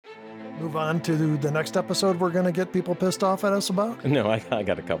move on to the next episode we're going to get people pissed off at us about? No, I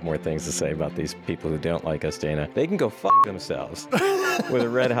got a couple more things to say about these people who don't like us, Dana. They can go fuck themselves with a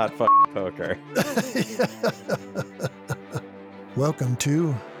red hot poker. Welcome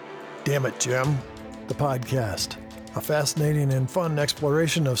to Damn It, Jim, the podcast. A fascinating and fun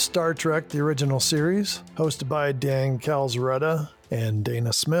exploration of Star Trek, the original series, hosted by Dan Calzaretta and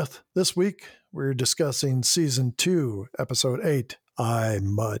Dana Smith. This week, we're discussing Season 2, Episode 8, I,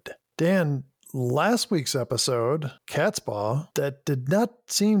 Mud. Dan, last week's episode, Cat's Paw, that did not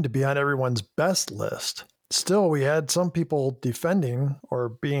seem to be on everyone's best list. Still, we had some people defending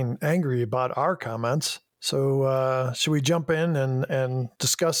or being angry about our comments. So should we jump in and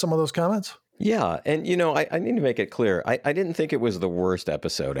discuss some of those comments? Yeah, and I need to make it clear. I didn't think it was the worst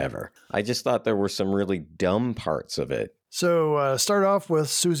episode ever. I just thought there were some really dumb parts of it. So start off with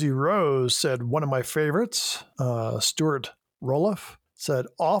Susie Rose said, one of my favorites. Stuart Roloff said,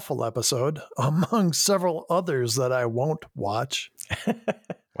 awful episode, among several others that I won't watch.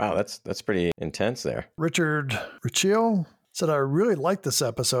 Wow, that's pretty intense there. Richard Riccio said, I really like this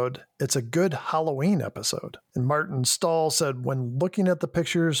episode. It's a good Halloween episode. And Martin Stahl said, when looking at the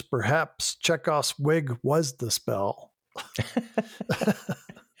pictures, perhaps Chekhov's wig was the spell.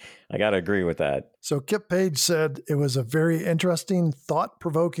 I got to agree with that. So Kip Page said, it was a very interesting,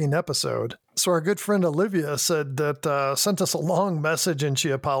 thought-provoking episode. So our good friend Olivia said that sent us a long message and she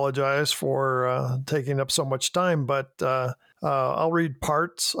apologized for taking up so much time, but I'll read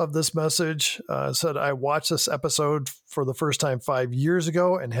parts of this message. Said, I watched this episode for the first time 5 years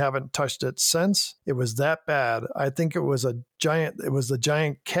ago and haven't touched it since. It was that bad. I think it was the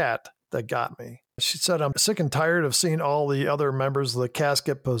giant cat that got me. She said, I'm sick and tired of seeing all the other members of the cast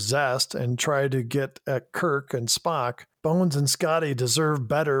get possessed and try to get at Kirk and Spock. Bones and Scotty deserve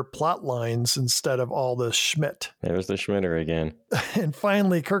better plot lines instead of all the Schmidt. There's the Schmitter again. And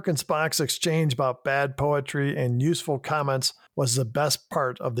finally, Kirk and Spock's exchange about bad poetry and useful comments was the best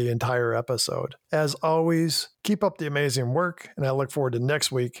part of the entire episode. As always, keep up the amazing work, and I look forward to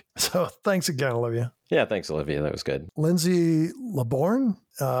next week. So thanks again, Olivia. Yeah, thanks, Olivia. That was good. Lindsay Laborn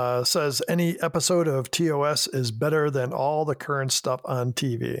says, any episode of TOS is better than all the current stuff on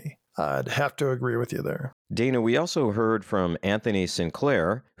TV. I'd have to agree with you there. Dana, we also heard from Anthony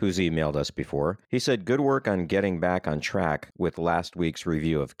Sinclair, who's emailed us before. He said, good work on getting back on track with last week's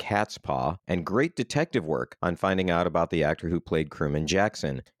review of Cat's Paw, and great detective work on finding out about the actor who played Crewman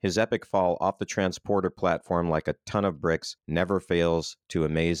Jackson. His epic fall off the transporter platform like a ton of bricks never fails to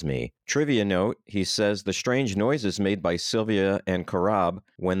amaze me. Trivia note, he says the strange noises made by Sylvia and Korab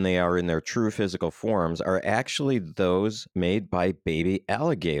when they are in their true physical forms are actually those made by baby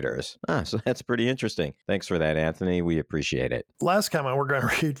alligators. So that's pretty interesting. Thanks for that, Anthony. We appreciate it. Last comment we're going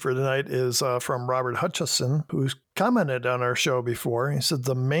to read for tonight is from Robert Hutchison, who's commented on our show before. He said,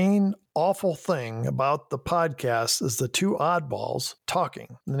 the main awful thing about the podcast is the two oddballs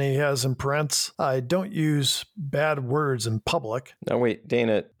talking. And he has in parentheses, I don't use bad words in public. Now, wait,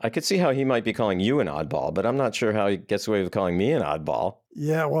 Dana, I could see how he might be calling you an oddball, but I'm not sure how he gets away with calling me an oddball.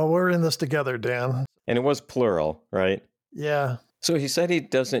 Yeah, well, we're in this together, Dan. And it was plural, right? Yeah. So he said he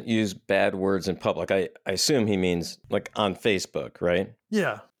doesn't use bad words in public. I assume he means like on Facebook, right?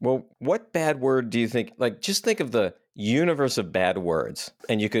 Yeah. Well, what bad word do you think, like just think of the universe of bad words,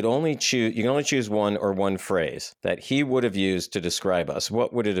 and you can only choose one or one phrase that he would have used to describe us.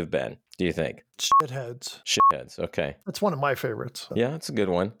 What would it have been, do you think? Shitheads. Shitheads, okay. That's one of my favorites. Yeah, it's a good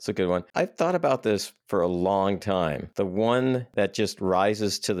one. It's a good one. I've thought about this for a long time. The one that just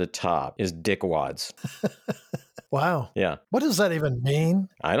rises to the top is dickwads. Wow. Yeah. What does that even mean?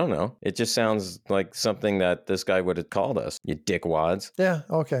 I don't know. It just sounds like something that this guy would have called us. You dickwads. Yeah,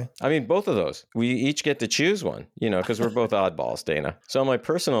 okay. I mean, both of those. We each get to choose one, because we're both oddballs, Dana. So on my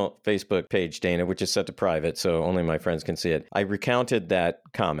personal Facebook page, Dana, which is set to private, so only my friends can see it, I recounted that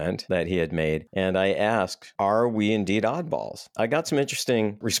comment that he had made, and I asked, are we indeed oddballs? I got some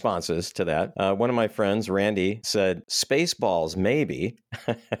interesting responses to that. One of my friends, Randy, said, Spaceballs, maybe.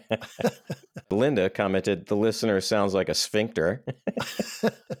 Linda commented, the listener sounds like a sphincter.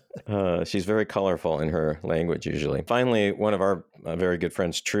 She's very colorful in her language usually. Finally, one of our very good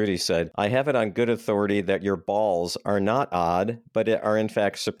friends, Trudy, said, I have it on good authority that your balls are not odd, but are in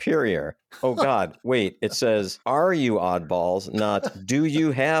fact superior. Oh God, wait, it says, are you oddballs, not do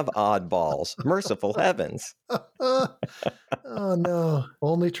you have oddballs? Merciful heavens. Oh no,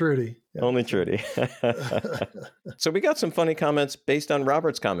 only Trudy. Yeah. Only Trudy. So we got some funny comments based on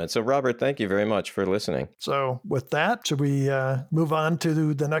Robert's comments. So Robert, thank you very much for listening. So with that, should we move on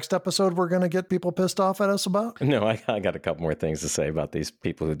to the next episode we're going to get people pissed off at us about? No, I got a couple more things to say about these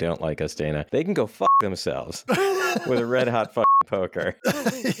people who don't like us, Dana. They can go fuck themselves with a red hot poker.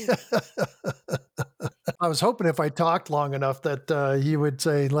 I was hoping if I talked long enough that you would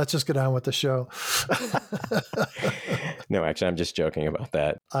say, let's just get on with the show. No, actually, I'm just joking about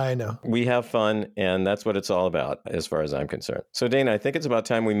that. I know. We have fun, and that's what it's all about, as far as I'm concerned. So, Dana, I think it's about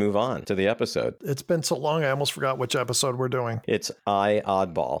time we move on to the episode. It's been so long, I almost forgot which episode we're doing. It's I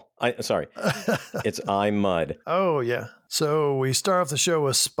Oddball. It's I Mud. Oh, yeah. So we start off the show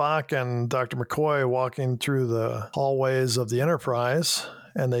with Spock and Dr. McCoy walking through the hallways of the Enterprise,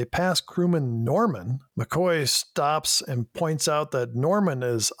 and they pass crewman Norman. McCoy stops and points out that Norman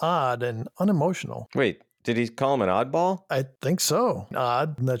is odd and unemotional. Wait, did he call him an oddball? I think so.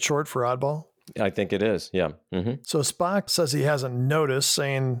 Odd, isn't that short for oddball? I think it is, yeah. Mm-hmm. So Spock says he hasn't noticed,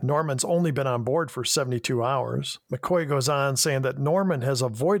 saying Norman's only been on board for 72 hours. McCoy goes on saying that Norman has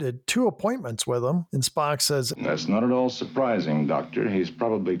avoided 2 appointments with him, and Spock says, "That's not at all surprising, Doctor. He's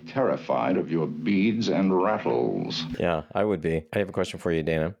probably terrified of your beads and rattles." Yeah, I would be. I have a question for you,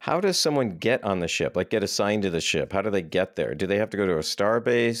 Dana. How does someone get on the ship, like get assigned to the ship? How do they get there? Do they have to go to a star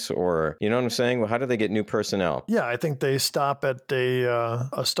base, or, you know what I'm saying? Well, how do they get new personnel? Yeah, I think they stop at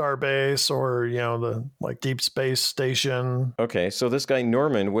a star base or, the deep space station. Okay, so this guy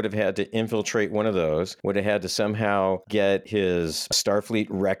Norman would have had to infiltrate one of those, would have had to somehow get his Starfleet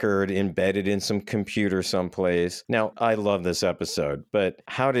record embedded in some computer someplace. Now, I love this episode, but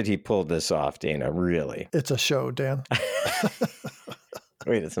how did he pull this off, Dana? Really? It's a show, Dan.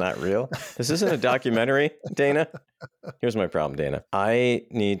 Wait, it's not real? This isn't a documentary, Dana? Here's my problem, Dana. I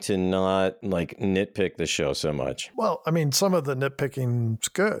need to not nitpick the show so much. Well, I mean, some of the nitpicking's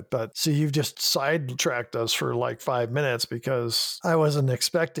good, but see, you've just sidetracked us for 5 minutes because I wasn't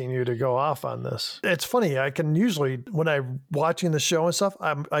expecting you to go off on this. It's funny. I can usually, when I'm watching the show and stuff,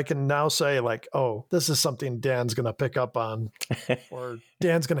 I can now say oh, this is something Dan's going to pick up on, or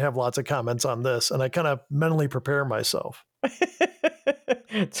Dan's going to have lots of comments on this. And I kind of mentally prepare myself.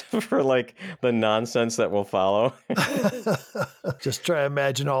 For the nonsense that will follow. Just try to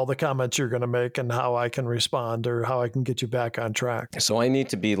imagine all the comments you're going to make and how I can respond or how I can get you back on track. So I need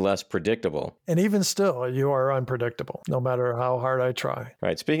to be less predictable. And even still, you are unpredictable, no matter how hard I try. All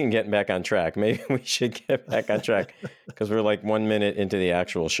right. Speaking of getting back on track, maybe we should get back on track because we're 1 minute into the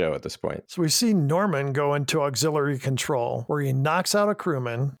actual show at this point. So we see Norman go into auxiliary control where he knocks out a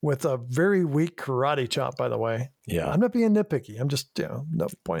crewman with a very weak karate chop, by the way. Yeah. I'm not being nitpicky. I'm just,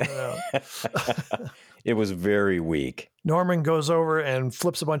 pointing it out. It was very weak. Norman goes over and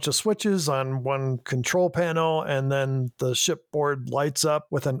flips a bunch of switches on one control panel, and then the shipboard lights up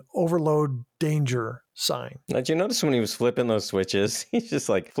with an overload danger sign. Now, did you notice when he was flipping those switches, he's just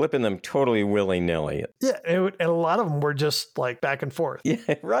flipping them totally willy-nilly? Yeah, and a lot of them were just back and forth.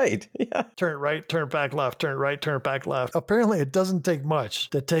 Yeah, right. Yeah. Turn it right, turn it back left, turn it right, turn it back left. Apparently, it doesn't take much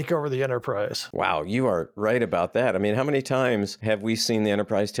to take over the Enterprise. Wow, you are right about that. I mean, how many times have we seen the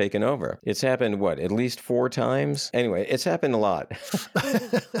Enterprise taken over? It's happened, at least 4 times? Anyway, it's happened a lot.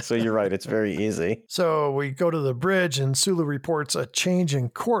 So you're right, it's very easy. So we go to the bridge, and Sulu reports a change in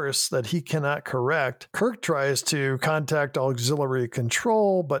course that he cannot correct. Kirk tries to contact auxiliary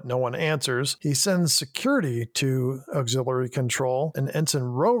control, but no one answers. He sends security to auxiliary control, and Ensign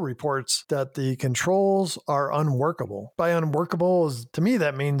Rowe reports that the controls are unworkable. By unworkable, to me,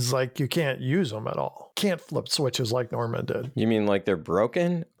 that means you can't use them at all. Can't flip switches like Norman did. You mean they're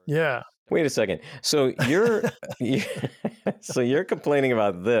broken? Yeah. Wait a second. So you're you're complaining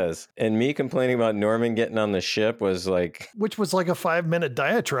about this, and me complaining about Norman getting on the ship was which was a 5-minute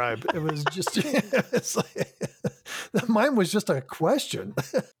diatribe. It was just mine was just a question.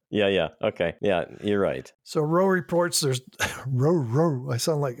 Yeah. Okay. Yeah, you're right. So Rowe reports there's Rowe. I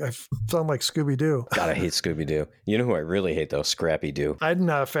sound like Scooby-Doo. God, I hate Scooby-Doo. You know who I really hate though? Scrappy-Doo. I'm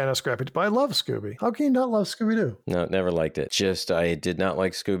not a fan of Scrappy-Doo, but I love Scooby. How can you not love Scooby-Doo? No, never liked it. I did not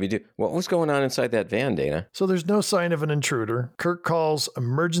like Scooby-Doo. What was going on inside that van, Dana? So there's no sign of an intruder. Kirk calls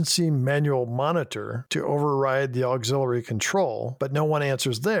emergency manual monitor to override the auxiliary control, but no one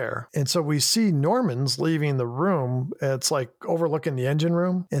answers there. And so we see Norman's leaving the room. It's overlooking the engine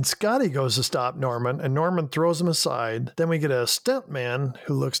room. And Scotty goes to stop Norman, and Norman throws him aside. Then we get a stuntman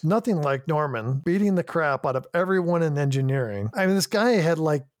who looks nothing like Norman, beating the crap out of everyone in engineering. I mean, this guy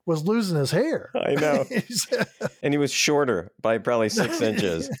was losing his hair. I know. And he was shorter by probably 6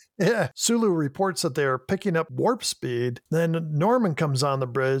 inches. Yeah. Sulu reports that they are picking up warp speed. Then Norman comes on the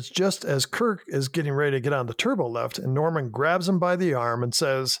bridge just as Kirk is getting ready to get on the turbo lift, and Norman grabs him by the arm and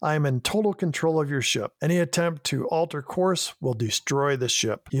says, "I am in total control of your ship. Any attempt to alter course will destroy the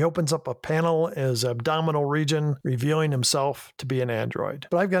ship." He opens up a panel in his abdominal region, revealing himself to be an android.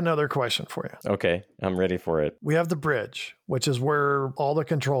 But I've got another question for you. Okay, I'm ready for it. We have the bridge, which is where all the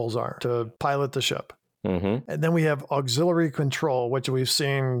controls are to pilot the ship. Mm-hmm. And then we have auxiliary control, which we've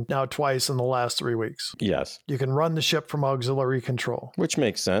seen now twice in the last 3 weeks. Yes. You can run the ship from auxiliary control. Which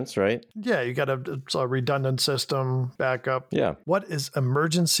makes sense, right? Yeah, you got a redundant system, backup. Yeah. What is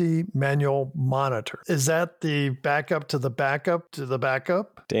emergency manual monitor? Is that the backup to the backup to the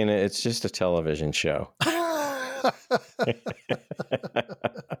backup? Dana, it's just a television show.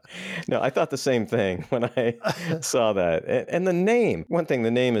 No, I thought the same thing when I saw that. And the name, one thing,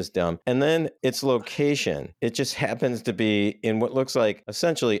 the name is dumb. And then its location, it just happens to be in what looks like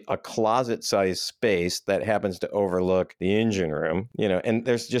essentially a closet-sized space that happens to overlook the engine room, and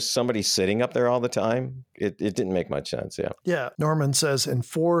there's just somebody sitting up there all the time. It didn't make much sense, yeah. Yeah, Norman says in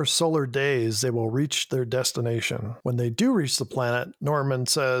 4 solar days, they will reach their destination. When they do reach the planet, Norman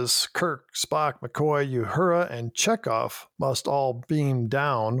says Kirk, Spock, McCoy, Uhura, and Chekhov must all beam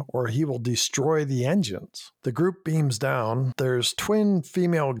down or he will destroy the engines. The group beams down. There's twin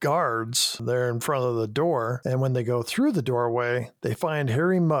female guards there in front of the door, and when they go through the doorway, they find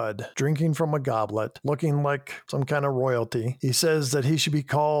Harry Mudd drinking from a goblet, looking like some kind of royalty. He says that he should be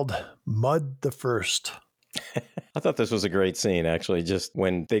called Mudd the First. I thought this was a great scene, actually, just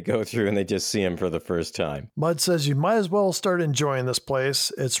when they go through and they just see him for the first time. Mudd says you might as well start enjoying this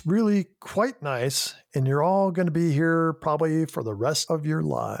place. It's really quite nice, and you're all going to be here probably for the rest of your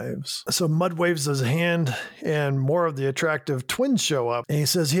lives. So Mudd waves his hand, and more of the attractive twins show up, and he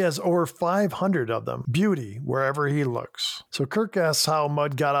says he has over 500 of them. Beauty wherever he looks. So Kirk asks how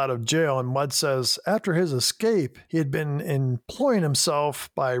Mudd got out of jail, and Mudd says after his escape, he had been employing himself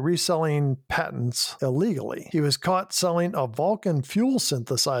by reselling patents illegally. He was caught selling a Vulcan fuel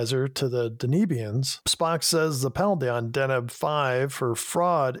synthesizer to the Denebians. Spock says the penalty on Deneb 5 for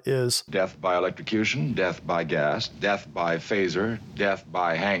fraud is Death by electrocution, death by gas, death by phaser, death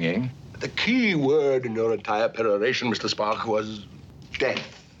by hanging. The key word in your entire peroration, Mr. Spock, was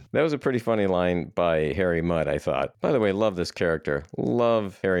death. That was a pretty funny line by Harry Mudd, I thought. By the way, love this character.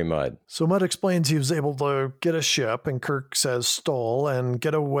 Love Harry Mudd. So Mudd explains he was able to get a ship, and Kirk says stole, and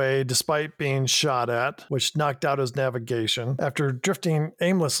get away despite being shot at, which knocked out his navigation. After drifting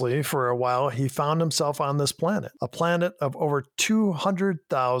aimlessly for a while, he found himself on this planet, a planet of over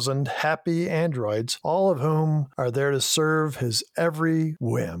 200,000 happy androids, all of whom are there to serve his every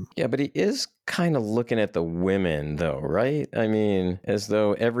whim. Yeah, but he is kind of looking at the women, though, right? I mean, as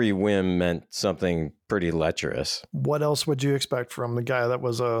though every whim meant something pretty lecherous. What else would you expect from the guy that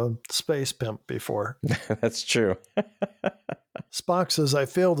was a space pimp before? That's true. Spock says, I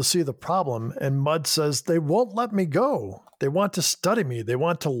fail to see the problem, and Mudd says, they won't let me go. They want to study me. They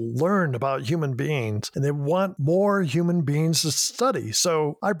want to learn about human beings, and they want more human beings to study.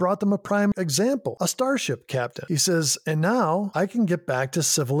 So I brought them a prime example, a starship captain. He says, and now I can get back to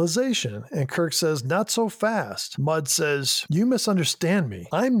civilization. And Kirk says, not so fast. Mudd says, you misunderstand me.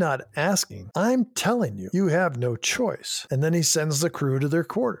 I'm not asking. I'm telling you. You have no choice. And then he sends the crew to their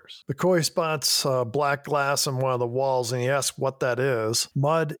quarters. McCoy spots black glass on one of the walls, and he asks what that is.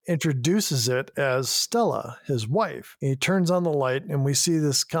 Mudd introduces it as Stella, his wife. He turns on the light, and we see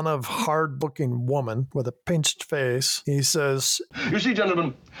this kind of hard-looking woman with a pinched face. He says, You see,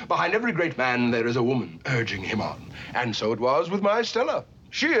 gentlemen, behind every great man there is a woman urging him on. And so it was with my Stella.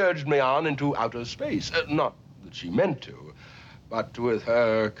 She urged me on into outer space. Not that she meant to, but with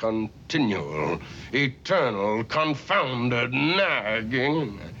her continual, eternal, confounded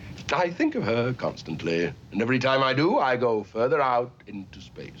nagging. I think of her constantly, and every time I do, I go further out into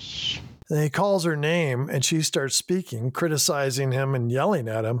space. And he calls her name, and she starts speaking, criticizing him and yelling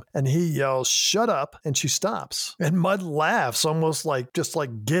at him. And he yells, shut up, and she stops. And Mudd laughs, almost just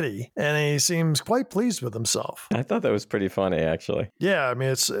like giddy, and he seems quite pleased with himself. I thought that was pretty funny, actually. Yeah, I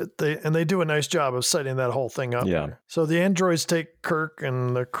mean, they do a nice job of setting that whole thing up. Yeah. So the androids take Kirk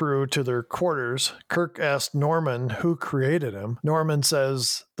and the crew to their quarters. Kirk asks Norman who created him. Norman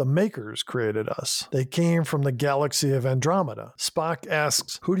says, the Makers created us. They came from the galaxy of Andromeda. Spock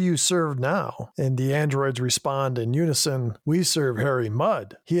asks, who do you serve now? And the androids respond in unison, we serve Harry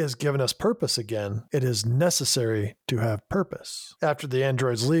Mudd. He has given us purpose again. It is necessary to have purpose. After the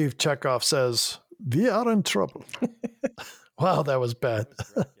androids leave, Chekhov says, we are in trouble. Wow, that was bad.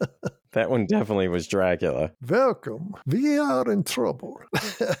 That one definitely was Dracula. Welcome. We are in trouble.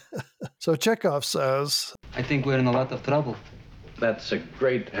 So Chekhov says, I think we're in a lot of trouble. That's a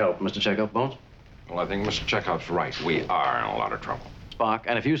great help, Mr. Chekhov, Bones. Well, I think Mr. Chekhov's right. We are in a lot of trouble. Spock,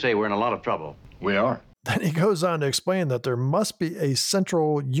 and if you say we're in a lot of trouble, We are. Then he goes on to explain that there must be a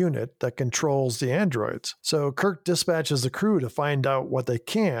central unit that controls the androids. So Kirk dispatches the crew to find out what they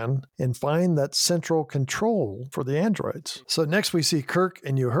can and find that central control for the androids. So next we see Kirk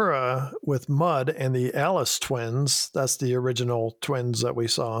and Uhura with Mudd and the Alice twins. That's the original twins that we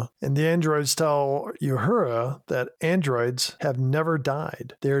saw. And the androids tell Uhura that androids have never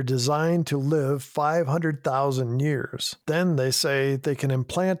died. They're designed to live 500,000 years. Then they say they can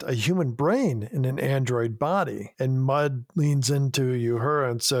implant a human brain in an android body. And Mudd leans into Uhura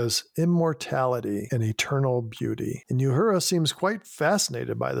and says, immortality and eternal beauty. And Uhura seems quite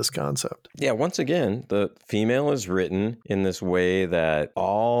fascinated by this concept. Yeah, once again, the female is written in this way that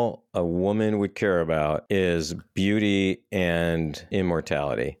all a woman would care about is beauty and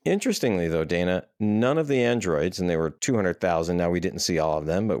immortality. Interestingly, though, Dana, none of the androids, and there were 200,000, now we didn't see all of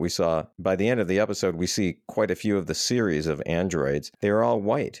them, but we saw, by the end of the episode, we see quite a few of the series of androids. They are all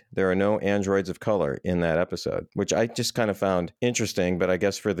white. There are no androids of color in that episode, which I just kind of found interesting, but I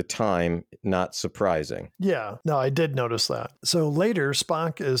guess for the time, not surprising. Yeah, no, I did notice that. So later,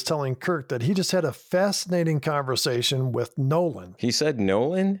 Spock is telling Kirk that he just had a fascinating conversation with Nolan. He said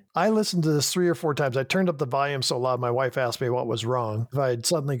Nolan? I listened to this 3 or 4 times. I turned up the volume so loud my wife asked me what was wrong, if I had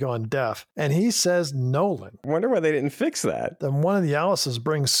suddenly gone deaf. And he says Nolan. I wonder why they didn't fix that. Then one of the Alices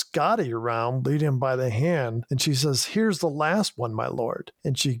brings Scotty around, leading him by the hand, and she says, here's the last one, my lord.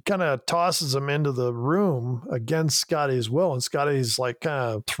 And she kind of tosses him into the room against Scotty's will, and Scotty's like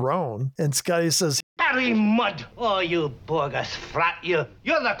kind of thrown. And Scotty says, Harry Mudd! Oh, you bogus frat, you.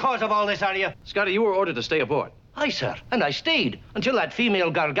 You're the cause of all this, are you? Scotty, you were ordered to stay aboard. Aye, sir. And I stayed until that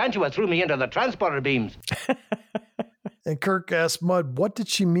female gargantua threw me into the transporter beams. And Kirk asks Mudd, what did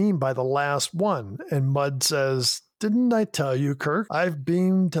she mean by the last one? And Mudd says, didn't I tell you, Kirk? I've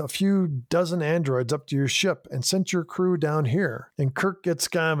beamed a few dozen androids up to your ship and sent your crew down here. And Kirk gets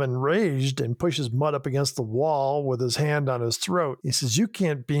kind of enraged and pushes Mudd up against the wall with his hand on his throat. He says, you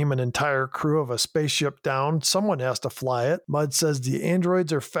can't beam an entire crew of a spaceship down. Someone has to fly it. Mudd says the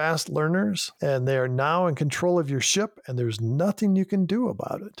androids are fast learners and they are now in control of your ship and there's nothing you can do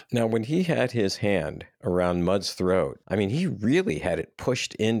about it. Now, when he had his hand around Mudd's throat, I mean, he really had it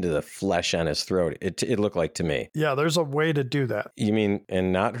pushed into the flesh on his throat. It looked like to me. Yeah, there's a way to do that. You mean,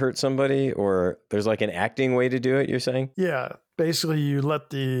 and not hurt somebody? Or there's like an acting way to do it, you're saying? Yeah. Basically, you let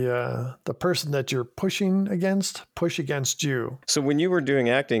the person that you're pushing against push against you. So when you were doing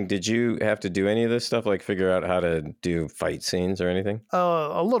acting, did you have to do any of this stuff, like figure out how to do fight scenes or anything?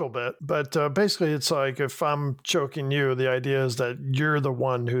 A little bit. But basically, it's like if I'm choking you, the idea is that you're the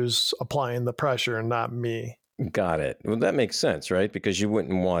one who's applying the pressure and not me. Got it. Well, that makes sense, right? Because you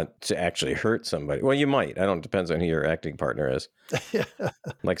wouldn't want to actually hurt somebody. Well, you might. I don't. Depends on who your acting partner is. Yeah.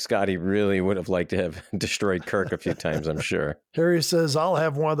 Like Scotty really would have liked to have destroyed Kirk a few times, I'm sure. Harry says, I'll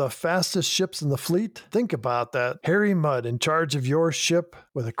have one of the fastest ships in the fleet. Think about that. Harry Mudd in charge of your ship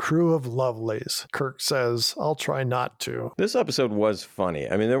with a crew of lovelies. Kirk says, I'll try not to. This episode was funny.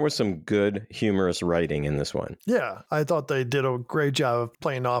 I mean, there was some good humorous writing in this one. Yeah, I thought they did a great job of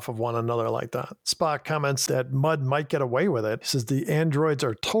playing off of one another like that. Spock comments that Mudd might get away with it. He says the androids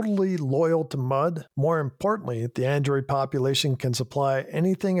are totally loyal to Mudd. More importantly, the android population can supply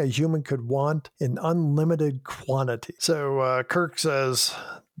anything a human could want in unlimited quantity. So Kirk says,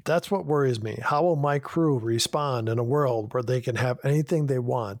 that's what worries me. How will my crew respond in a world where they can have anything they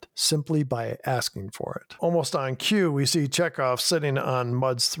want simply by asking for it? Almost on cue, we see Chekhov sitting on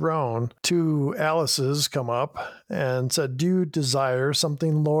Mudd's throne. 2 Alices come up and said, do you desire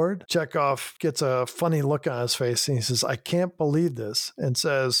something, Lord? Chekhov gets a funny look on his face and he says, I can't believe this, and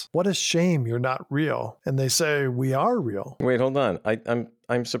says, what a shame you're not real. And they say, we are real. Wait, hold on.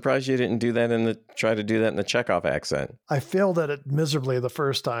 I'm surprised you didn't do that try to do that in the Chekhov accent. I failed at it miserably the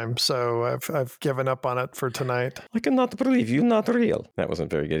first time, so I've given up on it for tonight. I cannot believe you're not real. That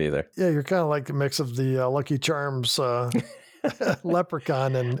wasn't very good either. Yeah, you're kind of like a mix of the Lucky Charms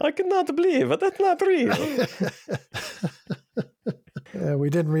leprechaun and... I cannot believe it. That's not real. We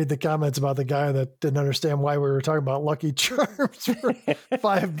didn't read the comments about the guy that didn't understand why we were talking about Lucky Charms for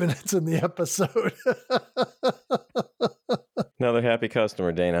 5 minutes in the episode. Another happy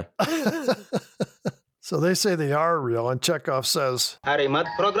customer, Dana. So they say they are real, and Chekhov says, Harry Mudd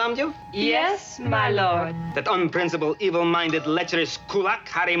programmed you? Yes, my lord. That unprincipled, evil-minded, lecherous kulak,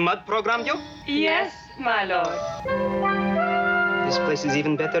 Harry Mudd programmed you? Yes, my lord. This place is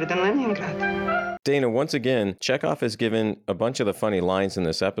even better than Leningrad. Dana, once again, Chekhov has given a bunch of the funny lines in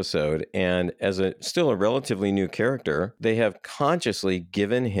this episode, and as still a relatively new character, they have consciously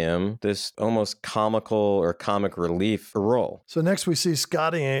given him this almost comical or comic relief role. So next we see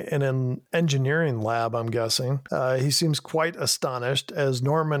Scotty in an engineering lab, I'm guessing. He seems quite astonished as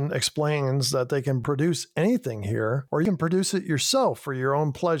Norman explains that they can produce anything here, or you can produce it yourself for your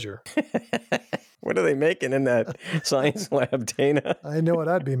own pleasure. What are they making in that science lab, Dana? I know what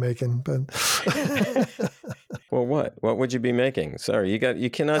I'd be making, but... Well, what? What would you be making? Sorry, you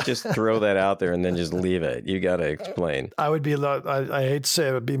cannot just throw that out there and then just leave it. You got to explain. I would be, I hate to say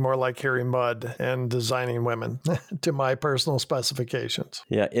it would be more like Harry Mudd and designing women to my personal specifications.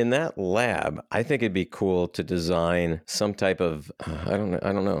 Yeah, in that lab, I think it'd be cool to design some type of, I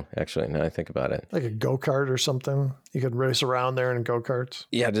don't know, actually, now I think about it. Like a go-kart or something. You could race around there in go-karts.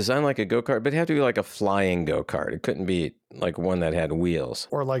 Yeah, design like a go-kart, but it'd have to be like a flying go-kart. It couldn't be like one that had wheels.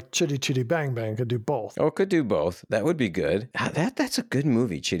 Or like Chitty Chitty Bang Bang could do both. Oh, it could do both. That would be good. That's a good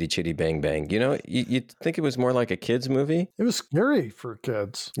movie, Chitty Chitty Bang Bang. You know, you'd think it was more like a kid's movie. It was scary for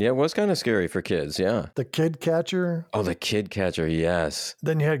kids. Yeah, it was kind of scary for kids, yeah. The Kid Catcher. Oh, the Kid Catcher, yes.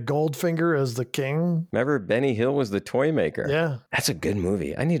 Then you had Goldfinger as the king. Remember Benny Hill was the toy maker? Yeah. That's a good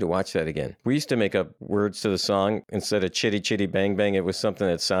movie. I need to watch that again. We used to make up words to the song. Instead of Chitty Chitty Bang Bang, it was something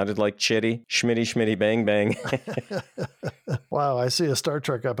that sounded like Chitty. Schmitty Schmitty Bang Bang. Wow, I see a Star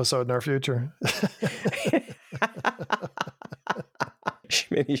Trek episode in our future.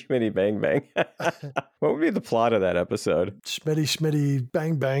 Schmitty Schmitty Bang Bang. What would be the plot of that episode? Schmitty Schmitty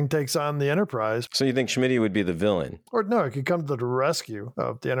Bang Bang takes on the Enterprise. So you think Schmitty would be the villain? Or no, it could come to the rescue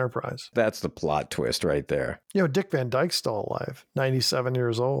of the Enterprise. That's the plot twist right there. You know, Dick Van Dyke's still alive, 97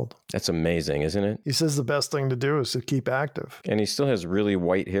 years old. That's amazing, isn't it? He says the best thing to do is to keep active. And he still has really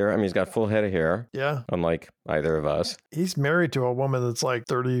white hair. I mean, he's got full head of hair. Yeah. Unlike either of us. He's married to a woman that's like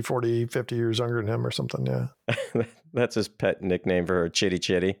 30, 40, 50 years younger than him or something, yeah. That's his pet nickname for her, Chitty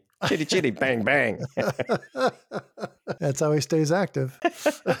Chitty. Chitty Chitty Bang Bang. That's how he stays active.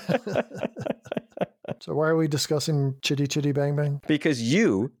 So why are we discussing Chitty Chitty Bang Bang? Because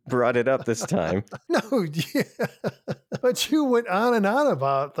you brought it up this time. No, yeah. But you went on and on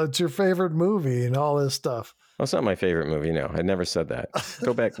about that's your favorite movie and all this stuff. Well, it's not my favorite movie. No, I never said that.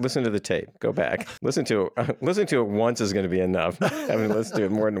 Go back, listen to the tape. Go back, listen to it once is going to be enough. Having listened to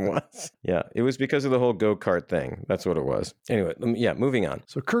it more than once. Yeah, it was because of the whole go-kart thing. That's what it was. Anyway, yeah, moving on.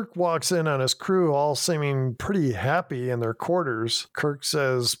 So Kirk walks in on his crew, all seeming pretty happy in their quarters. Kirk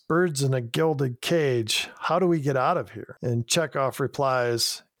says, "Birds in a gilded cage. How do we get out of here?" And Chekhov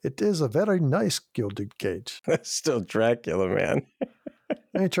replies, "It is a very nice gilded cage." That's still Dracula, man.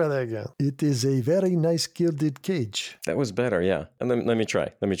 Let me try that again. It is a very nice gilded cage. That was better, yeah. And let me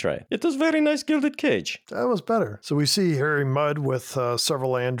try. It is very nice gilded cage. That was better. So we see Harry Mudd with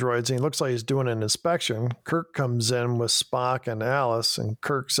several androids, and he looks like he's doing an inspection. Kirk comes in with Spock and Alice, and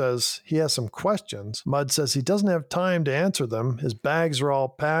Kirk says he has some questions. Mudd says he doesn't have time to answer them. His bags are all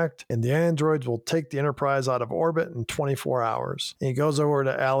packed, and the androids will take the Enterprise out of orbit in 24 hours. And he goes over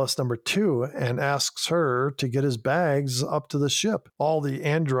to Alice number 2 and asks her to get his bags up to the ship. All the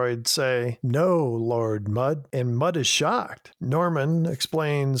androids say, "No, Lord Mudd," and Mudd is shocked. Norman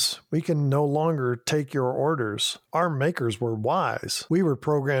explains, "We can no longer take your orders. Our makers were wise. We were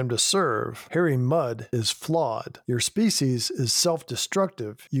programmed to serve. Harry Mudd is flawed. Your species is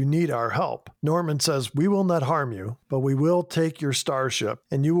self-destructive. You need our help." Norman says, "We will not harm you, but we will take your starship,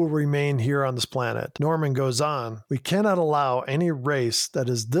 and you will remain here on this planet." Norman goes on, "We cannot allow any race that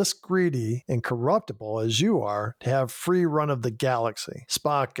is this greedy and corruptible as you are to have free run of the galaxy."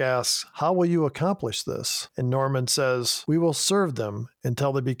 Spock asks, "How will you accomplish this?" And Norman says, "We will serve them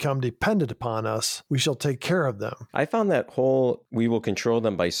until they become dependent upon us. We shall take care of them." I found that whole "we will control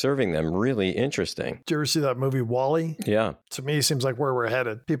them by serving them" really interesting. Did you ever see that movie WALL-E? Yeah. To me, it seems like where we're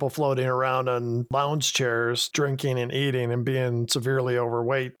headed. People floating around on lounge chairs, drinking and eating and being severely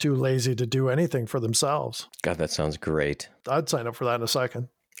overweight, too lazy to do anything for themselves. God, that sounds great. I'd sign up for that in a second.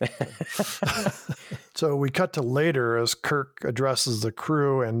 So we cut to later as Kirk addresses the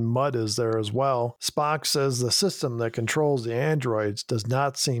crew and Mudd is there as well. Spock says the system that controls the androids does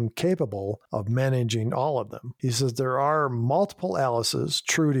not seem capable of managing all of them. He says there are multiple Alices,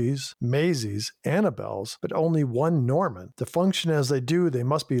 Trudys, Maisies, Annabelles, but only one Norman. To function as they do, they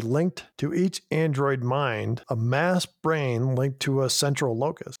must be linked to each android mind, a mass brain linked to a central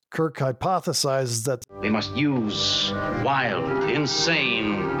locus. Kirk hypothesizes that We must use wild,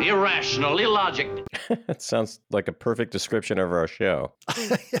 insane, irrational, illogic. That sounds like a perfect description of our show.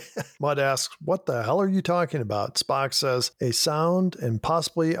 Mudd asks, what the hell are you talking about? Spock says, a sound and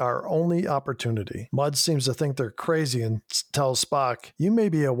possibly our only opportunity. Mudd seems to think they're crazy and tells Spock, you may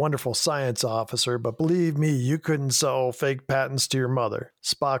be a wonderful science officer, but believe me, you couldn't sell fake patents to your mother.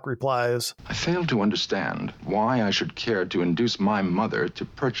 Spock replies, I fail to understand why I should care to induce my mother to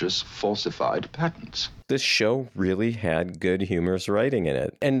purchase falsified patents. This show really had good humorous writing in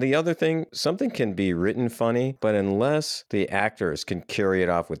it. And the other thing, something can be written funny, but unless the actors can carry it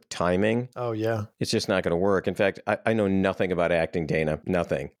off with timing, oh yeah, it's just not going to work. In fact, I know nothing about acting, Dana,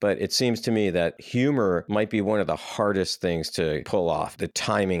 nothing. But it seems to me that humor might be one of the hardest things to pull off. The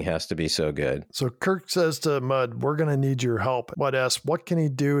timing has to be so good. So Kirk says to Mudd, we're going to need your help. Mudd asks, what can he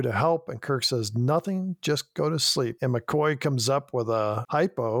do to help? And Kirk says, nothing, just go to sleep. And McCoy comes up with a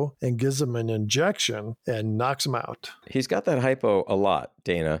hypo and gives him an injection and knocks him out. He's got that hypo a lot,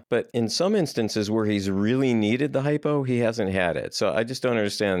 Dana, but in some instances where he's really needed the hypo, he hasn't had it. So I just don't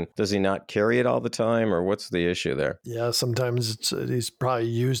understand, does he not carry it all the time, or what's the issue there? Yeah, sometimes he's probably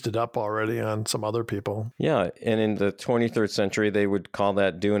used it up already on some other people. Yeah, and in the 23rd century, they would call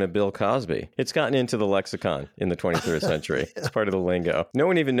that doing a Bill Cosby. It's gotten into the lexicon in the 23rd century. Yeah. It's part of the lingo. No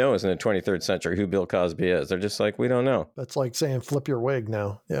one even knows in the 23rd century who Bill Cosby is. They're just like, we don't know. That's like saying flip your wig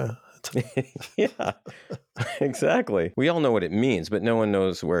now. Yeah. Yeah, exactly. We all know what it means, but no one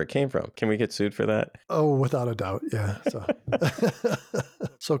knows where it came from. Can we get sued for that? Oh, without a doubt. Yeah.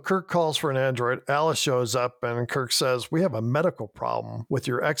 So Kirk calls for an android. Alice shows up and Kirk says, we have a medical problem with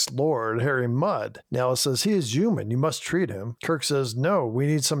your ex-lord, Harry Mudd. And Alice says, he is human. You must treat him. Kirk says, no, we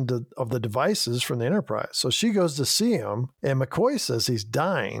need some of the devices from the Enterprise. So she goes to see him and McCoy says he's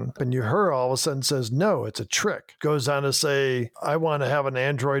dying. And Uhura all of a sudden says, no, it's a trick. Goes on to say, I want to have an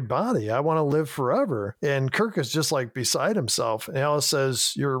android body. I want to live forever. And Kirk is just like beside himself. And Alice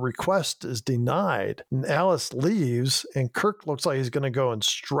says, your request is denied. And Alice leaves and Kirk looks like he's going to go and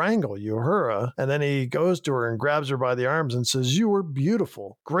strangle Uhura. And then he goes to her and grabs her by the arms and says, you were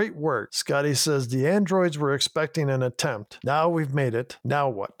beautiful. Great work. Scotty says, the androids were expecting an attempt. Now we've made it. Now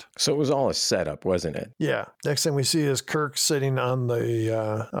what? So it was all a setup, wasn't it? Yeah. Next thing we see is Kirk sitting on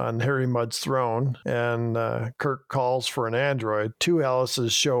on Harry Mudd's throne. And Kirk calls for an android. Two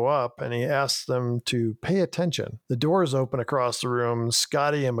Alices show up and he asks them to pay attention. The doors open across the room.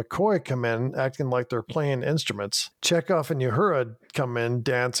 Scotty and McCoy come in acting like they're playing instruments. Chekhov and Uhura come in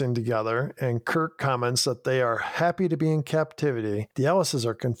dancing together, and Kirk comments that they are happy to be in captivity. The Alices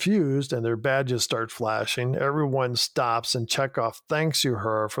are confused and their badges start flashing. Everyone stops and Chekhov thanks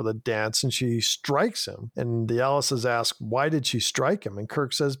Uhura for the dance and she strikes him. And the Alices ask, why did she strike him? And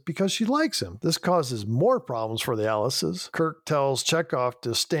Kirk says, because she likes him. This causes more problems for the Alices. Kirk tells Chekhov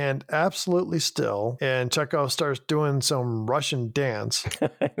to stand absolutely still, and Chekhov starts doing some Russian dance.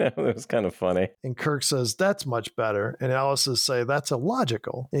 I know, it was kind of funny. And Kirk says, that's much better. And Alice's say, that's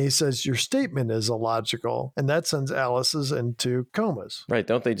illogical. And he says, your statement is illogical. And that sends Alice's into comas. Right.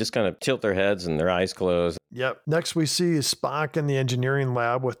 Don't they just kind of tilt their heads and their eyes close? Yep. Next we see Spock in the engineering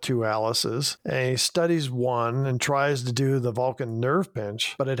lab with two Alices. And he studies one and tries to do the Vulcan nerve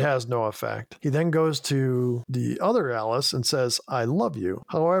pinch, but it has no effect. He then goes to the other Alice and says, I love you.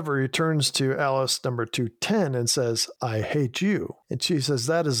 However, he turns to Alice number 210 and says, I hate you. And she says,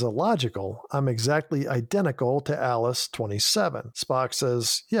 that is illogical. I'm exactly identical to Alice 27. Spock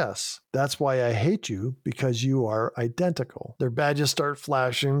says, yes, that's why I hate you, because you are identical. Their badges start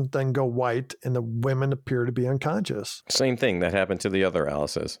flashing, then go white, and the women appear to be unconscious. Same thing that happened to the other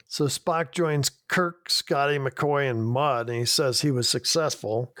Alices. So Spock joins Kirk, Scotty, McCoy, and Mudd, and he says he was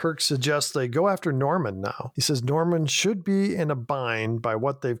successful. Kirk suggests they go after Norman now. He says Norman should be in a bind by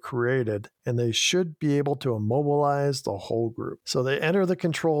what they've created, and they should be able to immobilize the whole group. So they enter the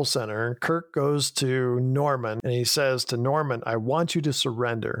control center. Kirk goes to Norman, and he says to Norman, I want you to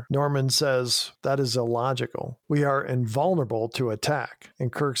surrender. Norman says, that is illogical. We are invulnerable to attack.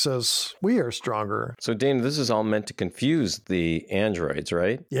 And Kirk says, we are stronger. So, Dana, this is all meant to confuse the androids,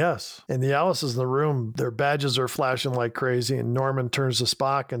 right? Yes. And the Alices in the room, their badges are flashing like crazy, and Norman turns to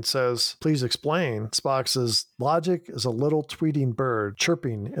Spock and says, please explain. Spock says, logic is a little tweeting bird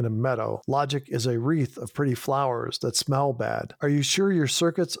chirping in a meadow. Logic is a wreath of pretty flowers that smell bad. Are you sure your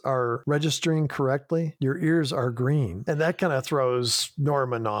circuits are registering correctly? Your ears are green. And that kind of throws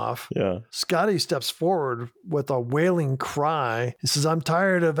Norman off. Yeah. Scotty steps forward with a wailing cry. He says, I'm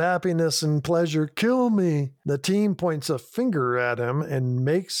tired of happiness and pleasure. Kill me. The team points a finger at him and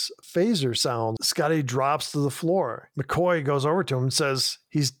makes phaser sounds. Scotty drops to the floor. McCoy goes over to him and says,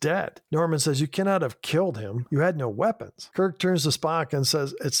 he's dead. Norman says, you cannot have killed him. You had no weapons. Kirk turns to Spock and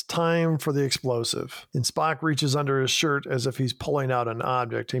says, it's time for the explosive. And Spock reaches under his shirt as if he's pulling out an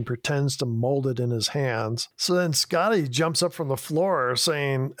object and pretends to mold it in his hands. So then Scotty jumps up from the floor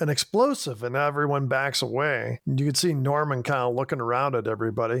saying, an explosive, and everyone backs away. And you can see Norman kind of looking around at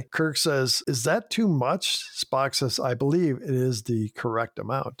everybody. Kirk says, is that too much? Spock says, I believe it is the correct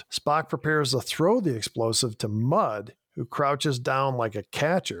amount. Spock prepares to throw the explosive to Mudd, who crouches down like a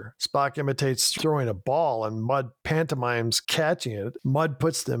catcher. Spock imitates throwing a ball, and Mudd pantomimes catching it. Mudd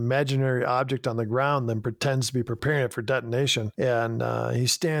puts the imaginary object on the ground, then pretends to be preparing it for detonation. And he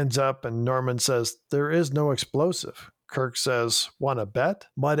stands up, and Norman says, there is no explosive. Kirk says, want to bet?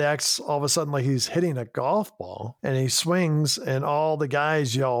 Mudd acts all of a sudden like he's hitting a golf ball, and he swings, and all the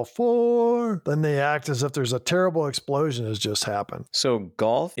guys yell, 4. Then they act as if there's a terrible explosion has just happened. So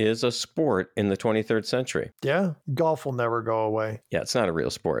golf is a sport in the 23rd century. Yeah, golf will never go away. Yeah, it's not a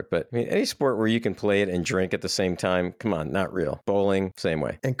real sport, but I mean, any sport where you can play it and drink at the same time, come on, not real. Bowling, same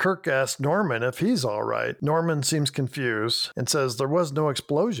way. And Kirk asks Norman if he's all right. Norman seems confused and says there was no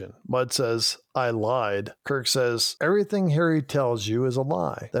explosion. Mudd says, I lied. Kirk says, everything Harry tells you is a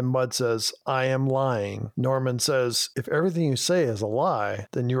lie. Then Mudd says, I am lying. Norman says, if everything you say is a lie,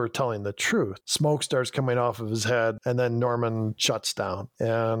 then you are telling the truth. Smoke starts coming off of his head, and then Norman shuts down.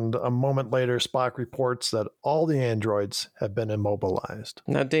 And a moment later, Spock reports that all the androids have been immobilized.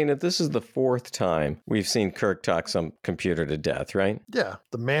 Now, Dana, this is the 4th time we've seen Kirk talk some computer to death, right? Yeah,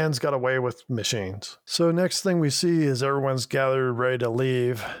 the man's got away with machines. So next thing we see is everyone's gathered ready to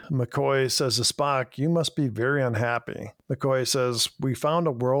leave. McCoy says to Spock, you must be very unhappy. McCoy says, we found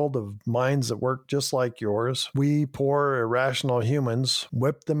a world of minds that work just like yours. We, poor, irrational humans,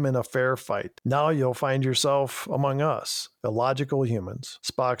 whipped them in a fair fight. Now you'll find yourself among us, illogical humans.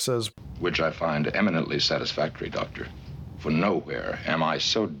 Spock says, Which I find eminently satisfactory, Doctor. For nowhere am I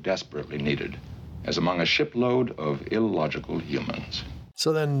so desperately needed as among a shipload of illogical humans.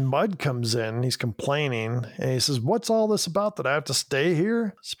 So then Mudd comes in, he's complaining, and he says, what's all this about that I have to stay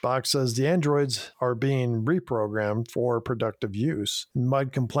here? Spock says the androids are being reprogrammed for productive use. And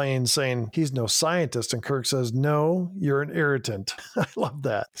Mudd complains, saying he's no scientist, and Kirk says, no, you're an irritant. I love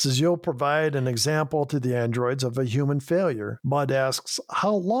that. He says, you'll provide an example to the androids of a human failure. Mudd asks,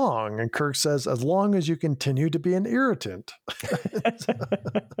 how long? And Kirk says, as long as you continue to be an irritant.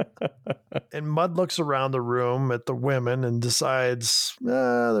 And Mudd looks around the room at the women and decides,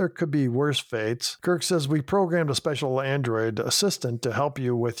 there could be worse fates. Kirk says, we programmed a special android assistant to help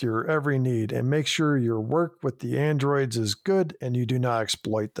you with your every need and make sure your work with the androids is good and you do not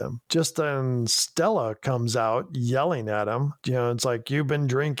exploit them. Just then Stella comes out yelling at him. You know, it's like, you've been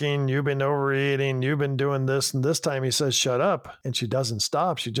drinking, you've been overeating, you've been doing this. And this time he says, shut up. And she doesn't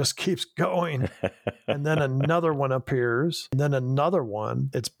stop. She just keeps going. And then another one appears. And then another one.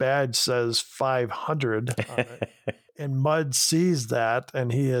 Its badge says 500 on it. And Mudd sees that,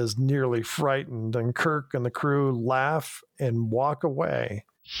 and he is nearly frightened, and Kirk and the crew laugh and walk away.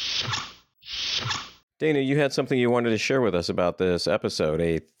 Dana, you had something you wanted to share with us about this episode,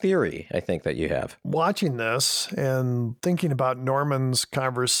 a theory, I think, that you have. Watching this and thinking about Norman's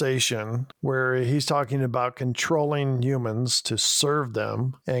conversation where he's talking about controlling humans to serve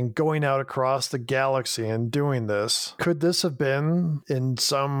them and going out across the galaxy and doing this, could this have been, in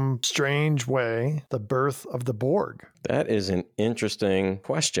some strange way, the birth of the Borg? That is an interesting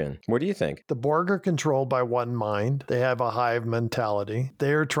question. What do you think? The Borg are controlled by one mind. They have a hive mentality.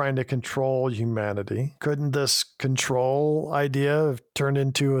 They are trying to control humanity. Couldn't this control idea have turned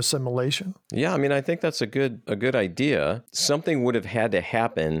into assimilation? Yeah, I mean, I think that's a good idea. Something would have had to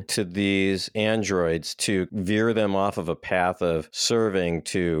happen to these androids to veer them off of a path of serving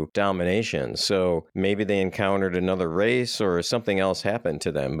to domination. So maybe they encountered another race or something else happened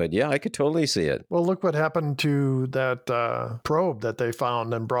to them. But yeah, I could totally see it. Well, look what happened to that probe that they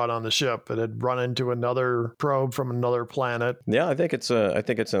found and brought on the ship. It had run into another probe from another planet. Yeah, I think it's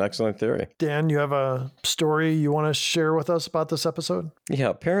an excellent theory. Dan, you have a story you want to share with us about this episode? Yeah,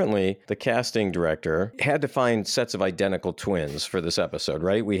 apparently the casting director had to find sets of identical twins for this episode,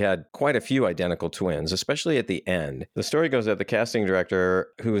 right? We had quite a few identical twins, especially at the end. The story goes that the casting director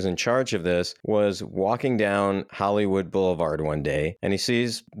who was in charge of this was walking down Hollywood Boulevard one day, and he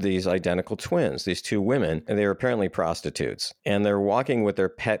sees these identical twins, these two women, and they were apparently prostitutes, and they're walking with their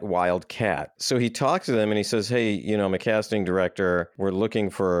pet wild cat. So he talks to them and he says, hey, I'm a casting director. We're looking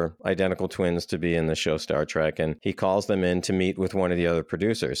for identical twins to be in the show Star Trek. And he calls them in to meet with one of the other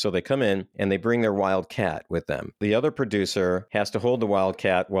producers. So they come in and they bring their wild cat with them. The other producer has to hold the wild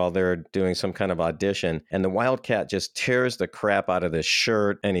cat while they're doing some kind of audition. And the wild cat just tears the crap out of this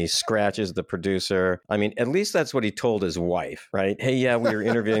shirt and he scratches the producer. I mean, at least that's what he told his wife, right? Hey, yeah, we were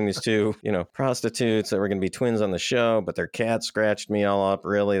interviewing these two, prostitutes that were going to be twins on the show, but their cat scratched me all up.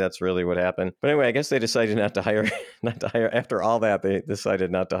 Really? That's really what happened. But anyway, I guess they decided not to hire, after all that, they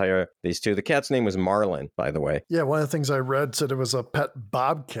decided not to hire these two. The cat's name was Marlin, by the way. Yeah, one of the things I read said it was a pet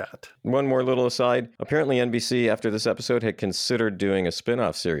bobcat. One more little aside. Apparently NBC, after this episode, had considered doing a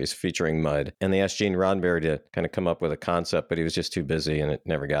spin-off series featuring Mud, and they asked Gene Roddenberry to kind of come up with a concept, but he was just too busy and it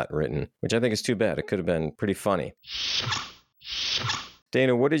never got written, which I think is too bad. It could have been pretty funny.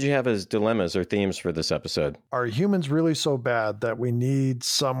 Dana, what did you have as dilemmas or themes for this episode? Are humans really so bad that we need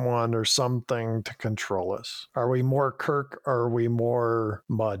someone or something to control us? Are we more Kirk or are we more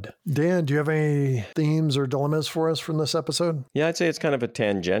Mud? Dan, do you have any themes or dilemmas for us from this episode? Yeah, I'd say it's kind of a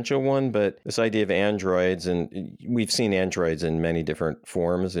tangential one, but this idea of androids, and we've seen androids in many different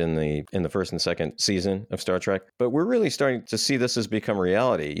forms in the first and second season of Star Trek, but we're really starting to see this as become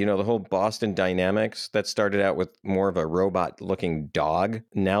reality. The whole Boston Dynamics that started out with more of a robot-looking dog.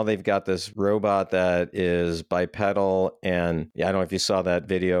 Now they've got this robot that is bipedal, and I don't know if you saw that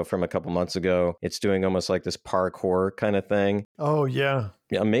video from a couple months ago. It's doing almost like this parkour kind of thing. Oh, yeah.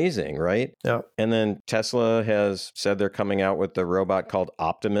 Amazing, right? Yeah. And then Tesla has said they're coming out with the robot called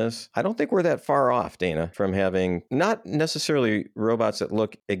Optimus. I don't think we're that far off, Dana, from having not necessarily robots that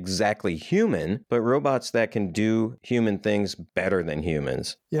look exactly human, but robots that can do human things better than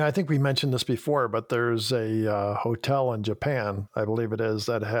humans. Yeah, I think we mentioned this before, but there's a hotel in Japan, I believe it is,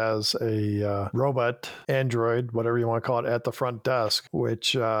 that has a robot, android, whatever you want to call it, at the front desk,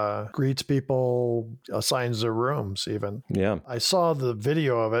 which greets people, assigns their rooms even. Yeah. I saw the video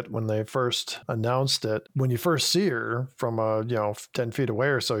of it when they first announced it. When you first see her from 10 feet away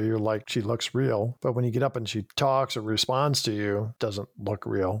or so, you're like, she looks real. But when you get up and she talks or responds to you, it doesn't look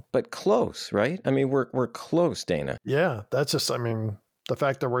real. But close, right? I mean, we're close, Dana. Yeah, that's just, the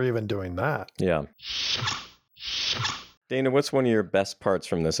fact that we're even doing that. Yeah. Dana, what's one of your best parts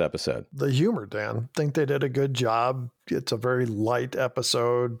from this episode? The humor, Dan. I think they did a good job. It's a very light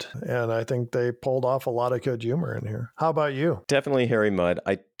episode, and I think they pulled off a lot of good humor in here. How about you? Definitely Harry Mudd.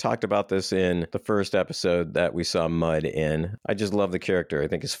 I talked about this in the first episode that we saw Mudd in. I just love the character. I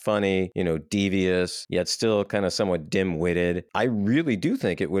think he's funny, devious, yet still kind of somewhat dim-witted. I really do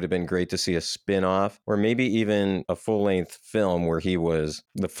think it would have been great to see a spin-off or maybe even a full-length film where he was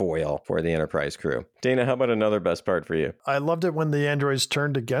the foil for the Enterprise crew. Dana, how about another best part for you? I loved it when the androids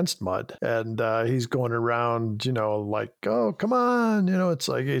turned against Mudd, and he's going around, like, oh, come on, it's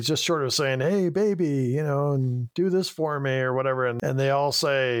like he's just sort of saying, hey, baby, and do this for me or whatever. And they all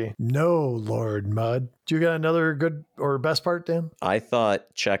say, no, Lord Mudd. Do you got another good or best part, Dan? I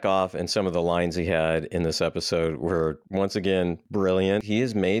thought Chekhov and some of the lines he had in this episode were, once again, brilliant. He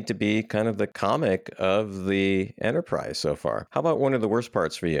is made to be kind of the comic of the Enterprise so far. How about one of the worst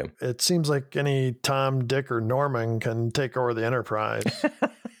parts for you? It seems like any Tom, Dick, or Norman can take over the Enterprise.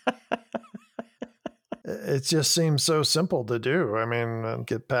 It just seems so simple to do.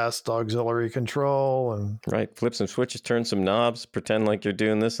 Get past auxiliary control and... Right. Flip some switches, turn some knobs, pretend like you're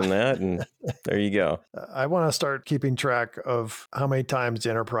doing this and that, and there you go. I want to start keeping track of how many times the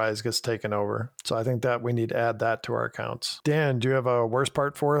Enterprise gets taken over. So I think that we need to add that to our accounts. Dan, do you have a worst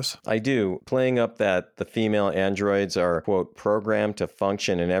part for us? I do. Playing up that the female androids are, quote, programmed to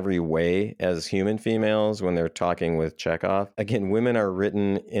function in every way as human females when they're talking with Chekhov. Again, women are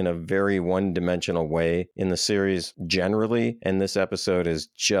written in a very one-dimensional way in the series generally, and this episode is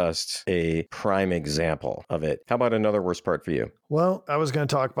just a prime example of it. How about another worst part for you? Well, I was going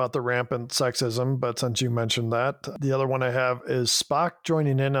to talk about the rampant sexism, but since you mentioned that, the other one I have is Spock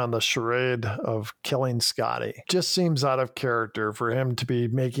joining in on the charade of killing Scotty. Just seems out of character for him to be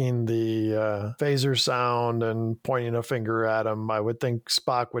making the phaser sound and pointing a finger at him. I would think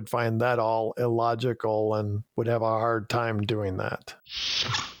Spock would find that all illogical and would have a hard time doing that.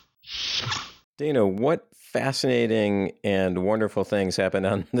 Dana, what fascinating and wonderful things happened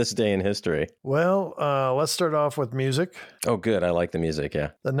on this day in history? Well, let's start off with music. Oh, good. I like the music, yeah.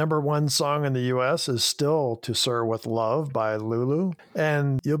 The number one song in the U.S. is still To Sir With Love by Lulu.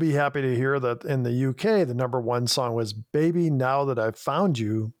 And you'll be happy to hear that in the U.K., the number one song was Baby Now That I've Found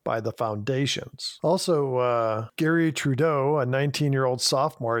You by The Foundations. Also, Gary Trudeau, a 19-year-old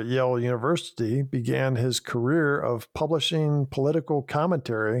sophomore at Yale University, began his career of publishing political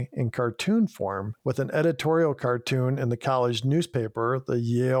commentary in cartoon form with an editorial editorial cartoon in the college newspaper, the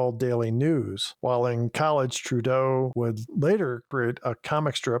Yale Daily News. While in college, Trudeau would later create a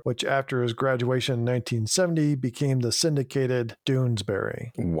comic strip, which after his graduation in 1970 became the syndicated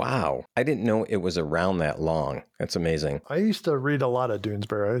Doonesbury. Wow. I didn't know it was around that long. That's amazing. I used to read a lot of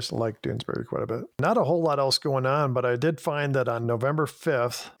Doonesbury. I used to like Doonesbury quite a bit. Not a whole lot else going on, but I did find that on November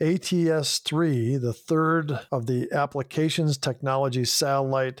 5th, ATS-3, the third of the Applications Technology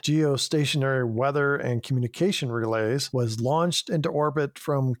Satellite Geostationary Weather and Communication Relays, was launched into orbit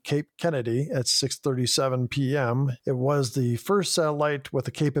from Cape Kennedy at 6:37 p.m. It was the first satellite with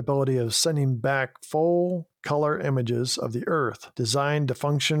the capability of sending back full color images of the Earth. Designed to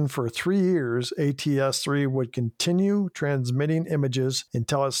function for 3 years, ATS-3 would continue transmitting images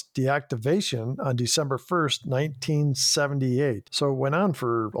until its deactivation on December 1st, 1978. So it went on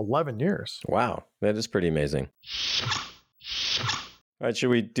for 11 years. Wow. That is pretty amazing. All right,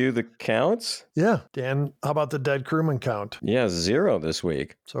 should we do the counts? Yeah. Dan, how about the dead crewman count? Yeah, 0 this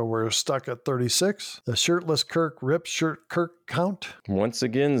week. So we're stuck at 36. The shirtless Kirk, ripped shirt Kirk count? Once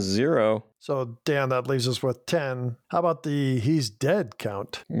again, 0. So, Dan, that leaves us with 10. How about the he's dead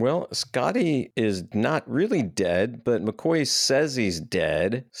count? Well, Scotty is not really dead, but McCoy says he's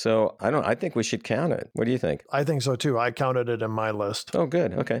dead. So I think we should count it. What do you think? I think so too. I counted it in my list. Oh,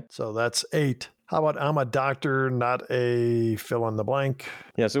 good. Okay. So that's 8. How about I'm a doctor, not a fill in the blank?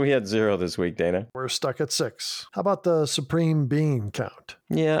 Yeah, so we had 0 this week, Dana. We're stuck at 6. How about the supreme being count?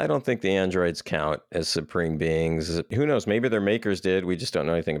 Yeah, I don't think the androids count as supreme beings. Who knows? Maybe their makers did. We just don't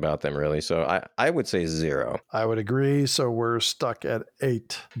know anything about them, really. So I would say 0. I would agree. So we're stuck at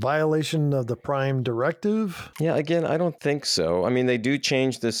 8. Violation of the Prime Directive? Yeah, again, I don't think so. I mean, they do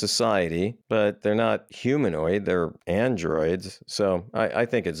change the society, but they're not humanoid. They're androids. So I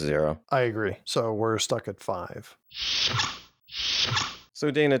think it's 0. I agree. So we're stuck at 5. So,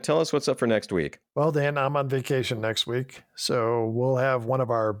 Dana, tell us what's up for next week. Well, Dan, I'm on vacation next week, so we'll have one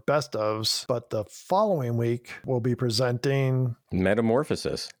of our best ofs, but the following week we'll be presenting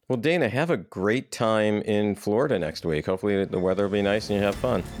Metamorphosis. Well, Dana, have a great time in Florida next week. Hopefully the weather will be nice and you have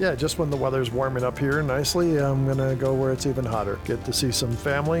fun. Yeah, just when the weather's warming up here nicely, I'm going to go where it's even hotter. Get to see some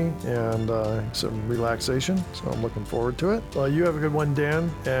family and some relaxation, so I'm looking forward to it. Well, you have a good one,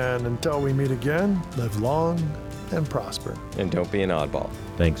 Dan, and until we meet again, live long and prosper. And don't be an oddball.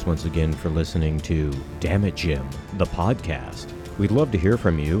 Thanks once again for listening to Damn It Jim, the podcast. We'd love to hear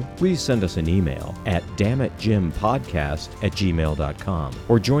from you. Please send us an email at dammitjimpodcast@gmail.com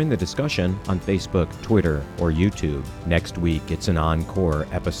or join the discussion on Facebook, Twitter, or YouTube. Next week, it's an encore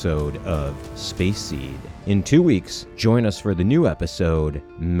episode of Space Seed. In 2 weeks, join us for the new episode,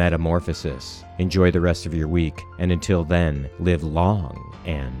 Metamorphosis. Enjoy the rest of your week, and until then, live long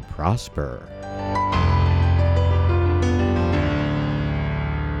and prosper.